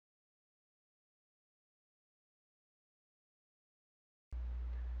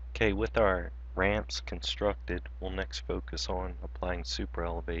Okay, with our ramps constructed, we'll next focus on applying super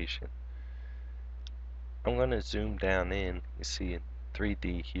elevation. I'm going to zoom down in. You see in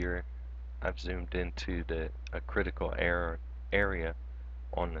 3D here, I've zoomed into a critical area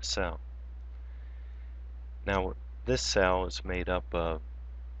on the cell. Now, this cell is made up of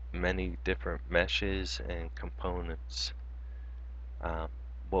many different meshes and components.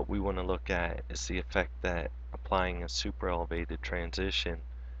 What we want to look at is the effect that applying a super elevated transition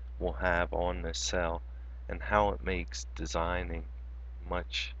will have on this cell and how it makes designing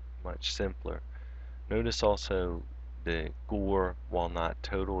much simpler. Notice also the gore, while not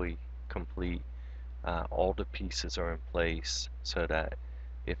totally complete, all the pieces are in place so that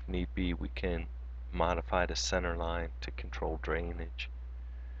if need be we can modify the center line to control drainage.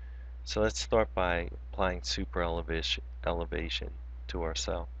 So let's start by applying super elevation to our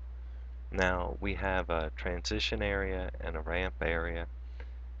cell. Now we have a transition area and a ramp area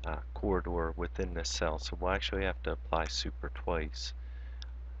corridor within this cell, so we'll actually have to apply super twice.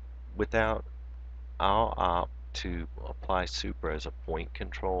 I'll opt to apply super as a point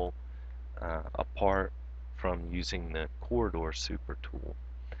control apart from using the corridor super tool.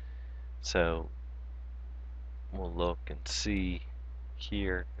 So we'll look and see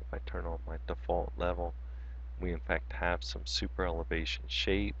here, if I turn on my default level, we in fact have some super elevation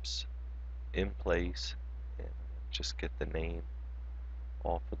shapes in place, and just get the name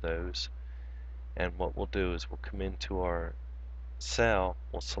off of those. And what we'll do is we'll come into our cell,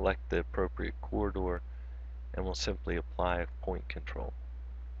 we'll select the appropriate corridor, and we'll simply apply a point control.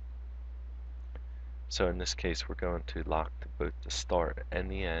 So in this case we're going to lock to both the start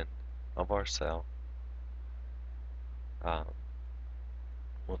and the end of our cell.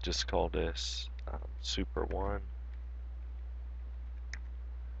 We'll just call this super 1,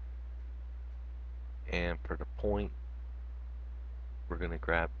 and for the point we're going to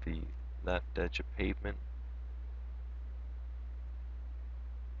grab the left edge of pavement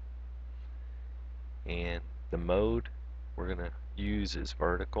and the mode we're going to use is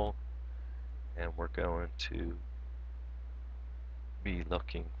vertical, and we're going to be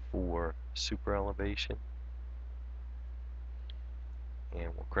looking for super elevation,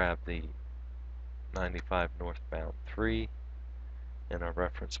 and we'll grab the 95 northbound 3, and our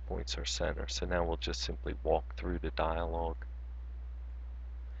reference points are center. So now we'll just simply walk through the dialog,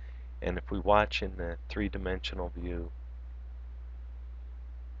 and if we watch in the three-dimensional view,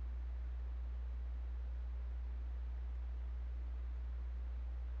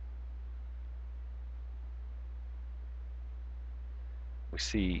 we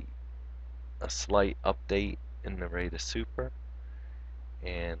see a slight update in the rate of super,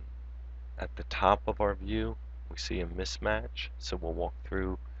 and at the top of our view we see a mismatch, so we'll walk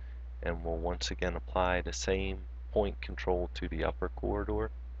through and we'll once again apply the same point control to the upper corridor.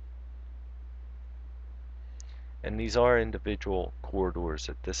 And these are individual corridors.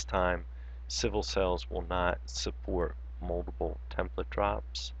 At this time, civil cells will not support multiple template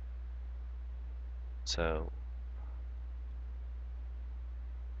drops, so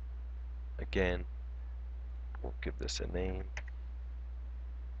again we'll give this a name.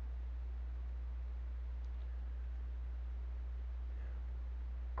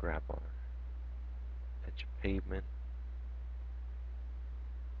 Grab our edge of pavement,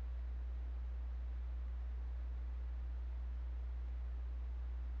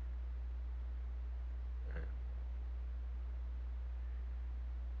 and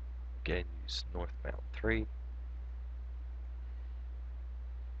again use northbound 3,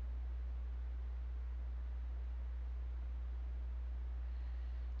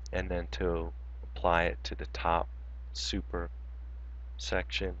 and then to apply it to the top super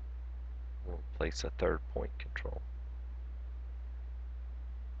section we'll place a third point control.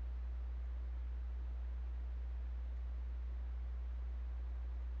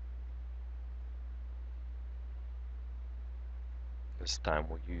 This time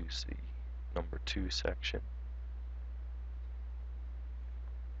we'll use the number 2 section.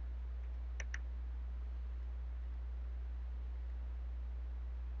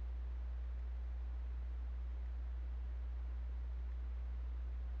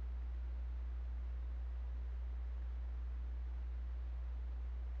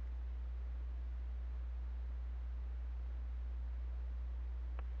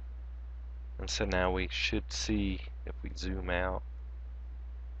 And so now we should see, if we zoom out,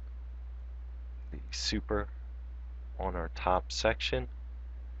 the super on our top section,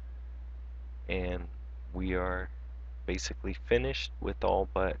 and we are basically finished with all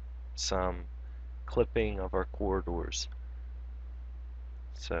but some clipping of our corridors.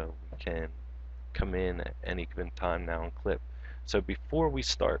 So we can come in at any given time now and clip. So before we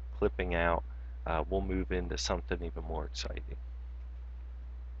start clipping out, we'll move into something even more exciting.